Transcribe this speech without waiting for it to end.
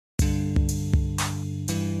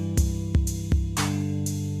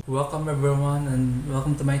Welcome everyone and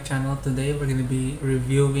welcome to my channel. Today we're going to be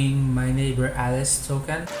reviewing My Neighbor Alice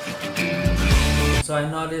token. So I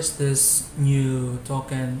noticed this new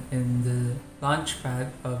token in the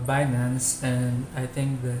launchpad of Binance, and I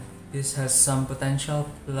think that this has some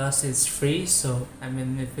potential, plus it's free. So I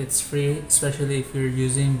mean, if it's free, especially if you're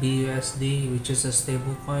using BUSD, which is a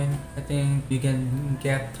stable coin, I think you can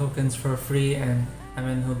get tokens for free, and I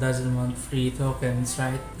mean, who doesn't want free tokens,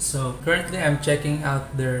 right? So currently I'm checking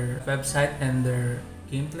out their website and their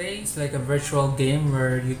gameplay. It's like a virtual game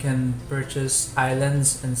where you can purchase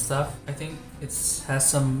islands and stuff. I think it has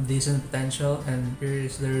some decent potential, and here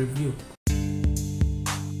is the review.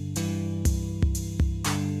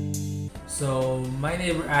 So My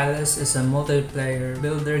Neighbor Alice is a multiplayer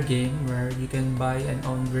builder game where you can buy and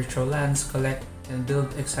own virtual lands, collect and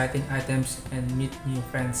build exciting items, and meet new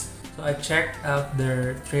friends. So I checked out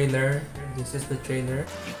their trailer. This is the trailer.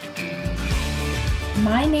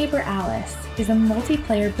 My Neighbor Alice is a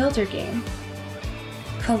multiplayer builder game.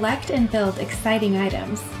 Collect and build exciting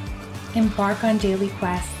items, embark on daily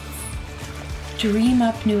quests, dream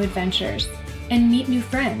up new adventures, and meet new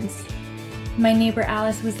friends. My Neighbor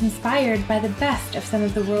Alice was inspired by the best of some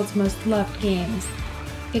of the world's most loved games.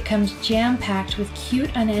 It comes jam-packed with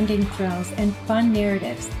cute, unending thrills and fun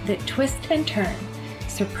narratives that twist and turn,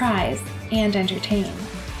 surprise, and entertain.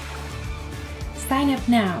 Sign up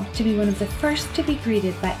now to be one of the first to be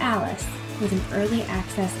greeted by Alice with an early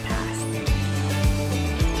access pass.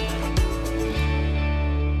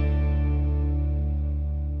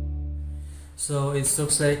 So it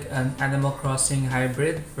looks like an Animal Crossing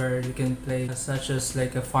hybrid where you can play such as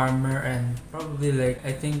like a farmer, and probably like,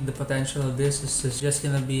 I think the potential of this is just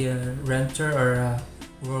gonna be a renter or a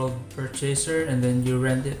world purchaser, and then you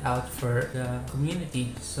rent it out for the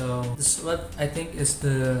community. So this is what I think is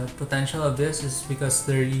the potential of this, is because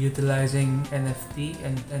they're utilizing NFT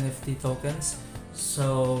and NFT tokens.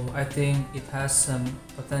 So I think it has some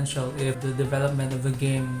potential if the development of the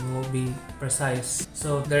game will be precise.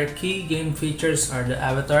 So their key game features are the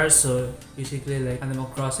avatars. So basically like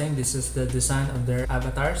Animal Crossing, this is the design of their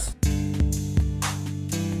avatars.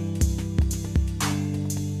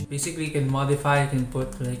 Basically you can modify, you can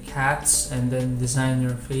put like hats and then design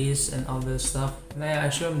your face and all this stuff. And I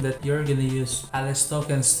assume that you're gonna use Alice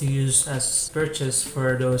tokens to use as purchase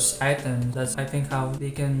for those items. That's I think how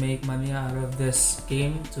they can make money out of this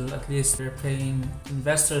game, to at least they're paying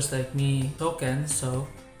investors like me tokens. So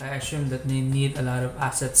I assume that they need a lot of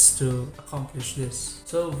assets to accomplish this.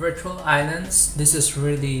 So virtual islands, this is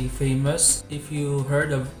really famous. If you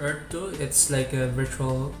heard of Earth 2, it's like a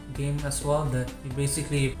virtual game as well, that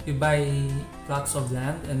you buy plots of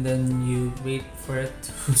land and then you wait for it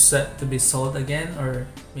to be sold again, or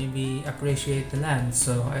maybe appreciate the land.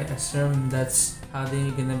 So I assume that's how they're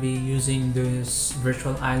gonna be using these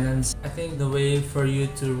virtual islands. I think the way for you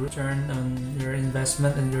to return on your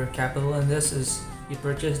investment and your capital in this is you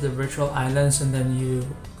purchase the virtual islands and then you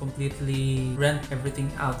completely rent everything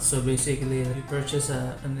out. So basically you purchase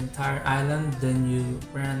an entire island, then you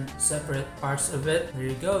rent separate parts of it. There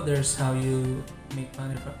you go. There's how you make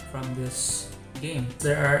money from this game.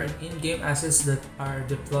 There are in-game assets that are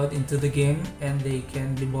deployed into the game and they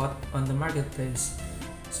can be bought on the marketplace,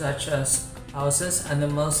 such as houses,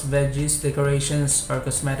 animals, veggies, decorations, or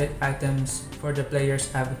cosmetic items for the player's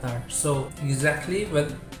avatar. So exactly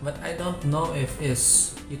what I don't know if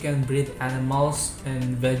is you can breed animals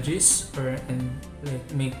and veggies, or and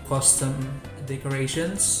like make custom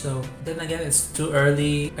decorations. So then again, it's too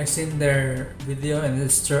early. I seen their video and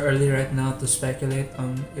it's too early right now to speculate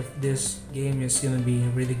on if this game is gonna be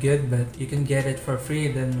really good, but you can get it for free,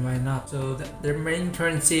 then why not? So their main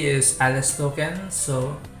currency is Alice token.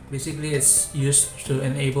 So basically it's used to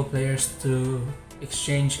enable players to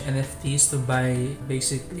exchange NFTs to buy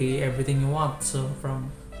basically everything you want. So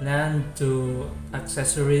from land to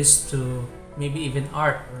accessories to maybe even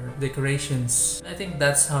art or decorations. I think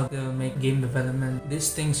that's how they'll make game development.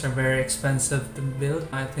 These things are very expensive to build.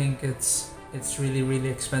 I think it's really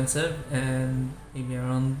expensive, and maybe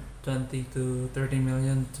around 20 to 30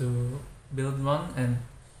 million to build one, and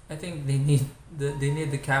I think they need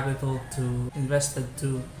the capital to invest it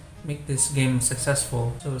to make this game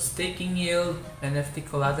successful. So staking yield, NFT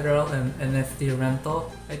collateral, and NFT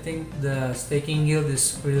rental. I think the staking yield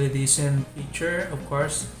is really decent feature. Of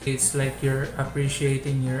course, it's like you're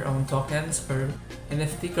appreciating your own tokens. Or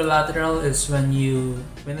NFT collateral is when a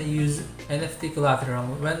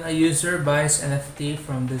user buys NFT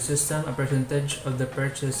from the system, a percentage of the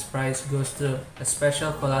purchase price goes to a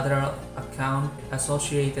special collateral account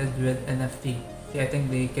associated with NFT. I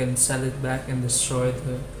think they can sell it back and destroy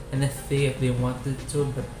the NFT if they wanted to,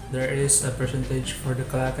 but there is a percentage for the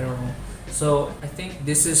collateral. So I think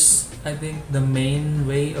this is the main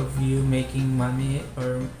way of you making money,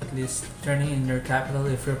 or at least turning in your capital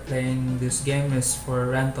if you're playing this game, is for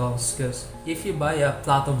rentals. Because if you buy a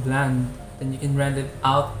plot of land, then you can rent it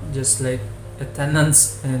out just like the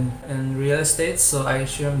tenants and real estate. So I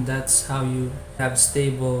assume that's how you have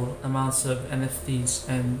stable amounts of NFTs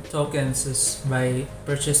and tokens, is by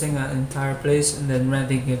purchasing an entire place and then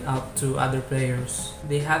renting it out to other players.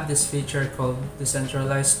 They have this feature called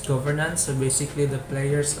decentralized governance. So basically the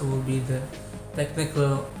players will be the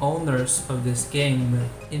technical owners of this game.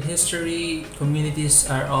 In history, communities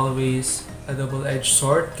are always a double-edged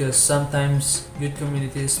sword, because sometimes good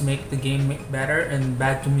communities make the game better and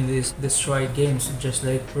bad communities destroy games, just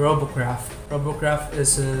like Robocraft. Robocraft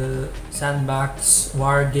is a sandbox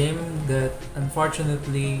war game that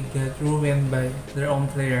unfortunately got ruined by their own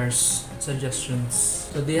players' suggestions.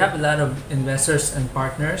 So they have a lot of investors and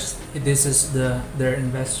partners. This is their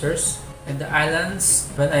investors. And the islands,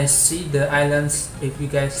 when I see the islands, if you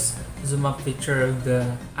guys zoom up picture of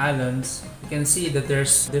the islands, you can see that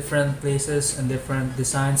there's different places and different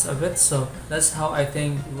designs of it. So that's how I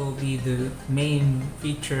think will be the main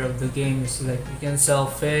feature of the game, is like you can sell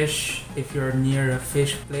fish if you're near a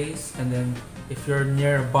fish place, and then if you're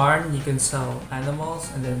near a barn, you can sell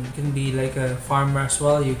animals, and then you can be like a farmer as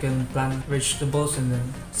well. You can plant vegetables and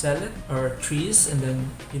then sell it, or trees, and then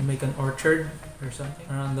you make an orchard or something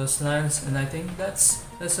around those lines. And I think that's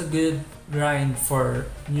a good grind for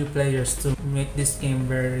new players to make this game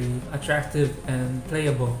very attractive and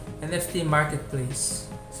playable. NFT marketplace.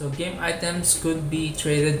 So game items could be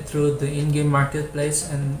traded through the in-game marketplace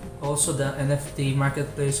and also the NFT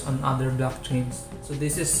marketplace on other blockchains. So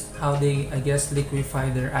this is how they, I guess, liquefy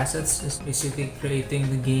their assets, is basically creating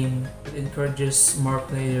the game that encourages more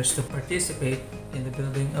players to participate in the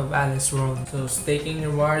building of Alice World. So staking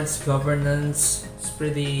rewards, governance, it's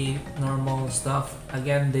pretty normal stuff.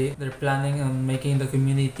 Again, they're planning on making the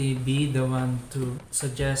community be the one to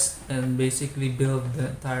suggest and basically build the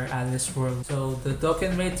entire Alice World. So the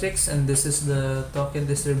token matrix, and this is the token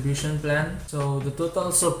distribution plan. So the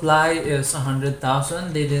total supply is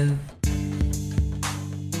 100,000. They didn't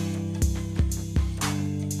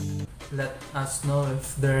let us know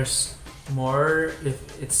if there's more, if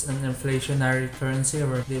it's an inflationary currency,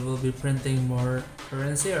 or they will be printing more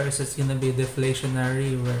currency, or is it gonna be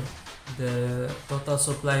deflationary where the total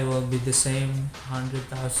supply will be the same,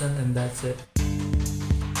 100,000, and that's it.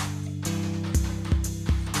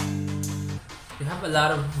 We have a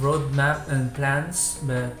lot of roadmap and plans,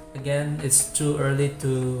 but again, it's too early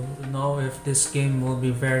to know if this game will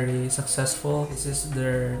be very successful. This is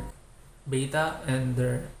their beta and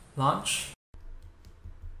their launch.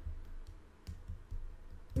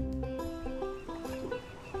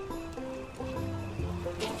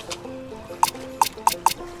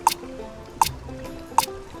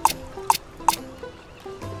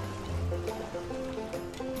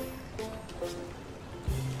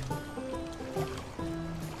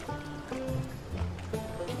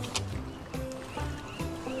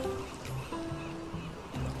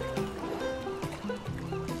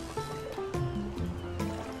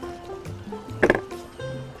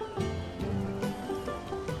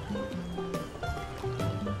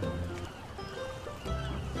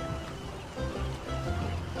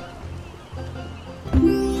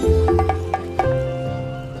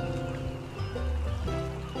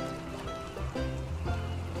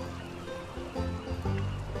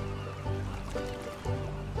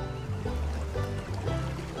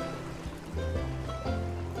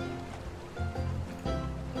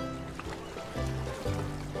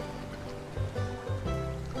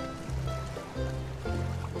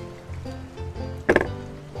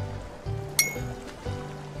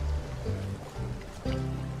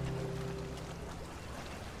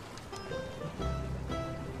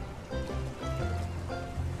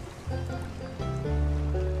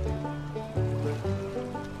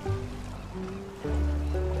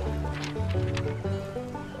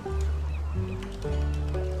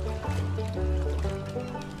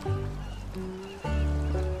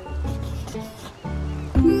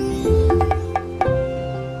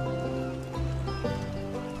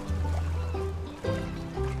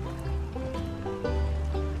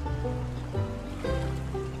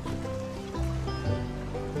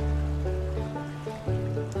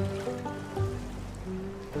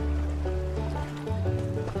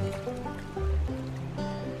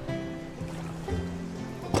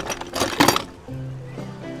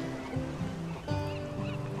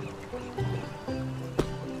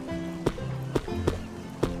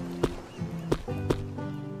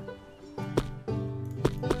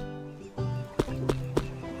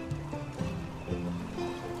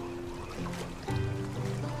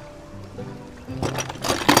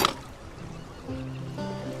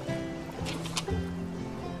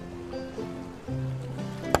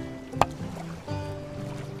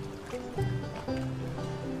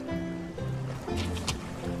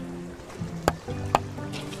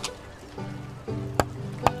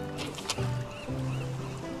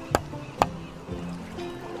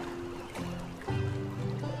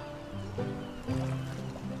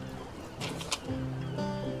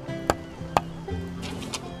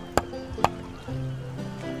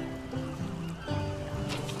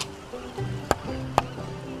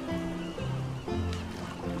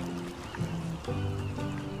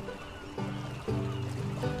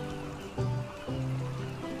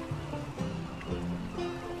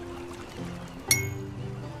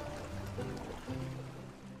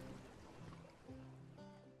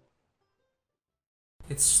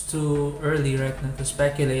 it's too early right now to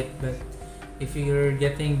speculate, but if you're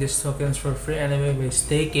getting these tokens for free anyway by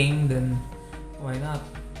staking, then why not?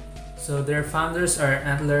 So their founders are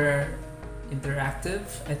Antler Interactive,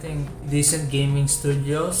 I think decent gaming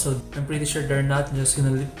studio, so I'm pretty sure they're not just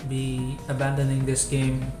gonna be abandoning this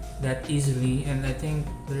game that easily, and I think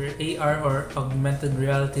their AR or augmented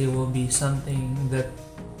reality will be something that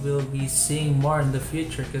we'll be seeing more in the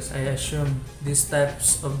future, because I assume these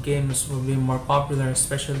types of games will be more popular,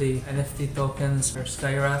 especially NFT tokens are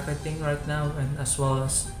skyrocketing right now, and as well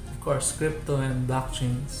as of course crypto and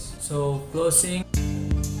blockchains. So closing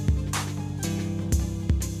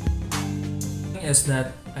is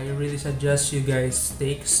that I really suggest you guys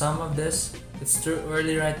take some of this. It's too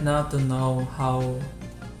early right now to know how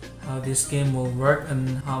this game will work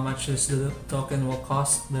and how much the token will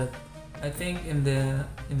cost, but I think in the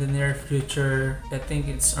near future, I think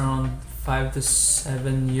it's around 5 to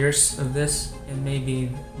 7 years of this, and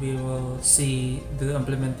maybe we will see the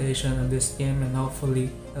implementation of this game, and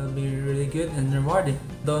hopefully it'll be really good and rewarding.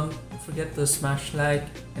 Don't forget to smash like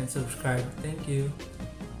and subscribe. Thank you.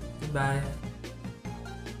 Goodbye.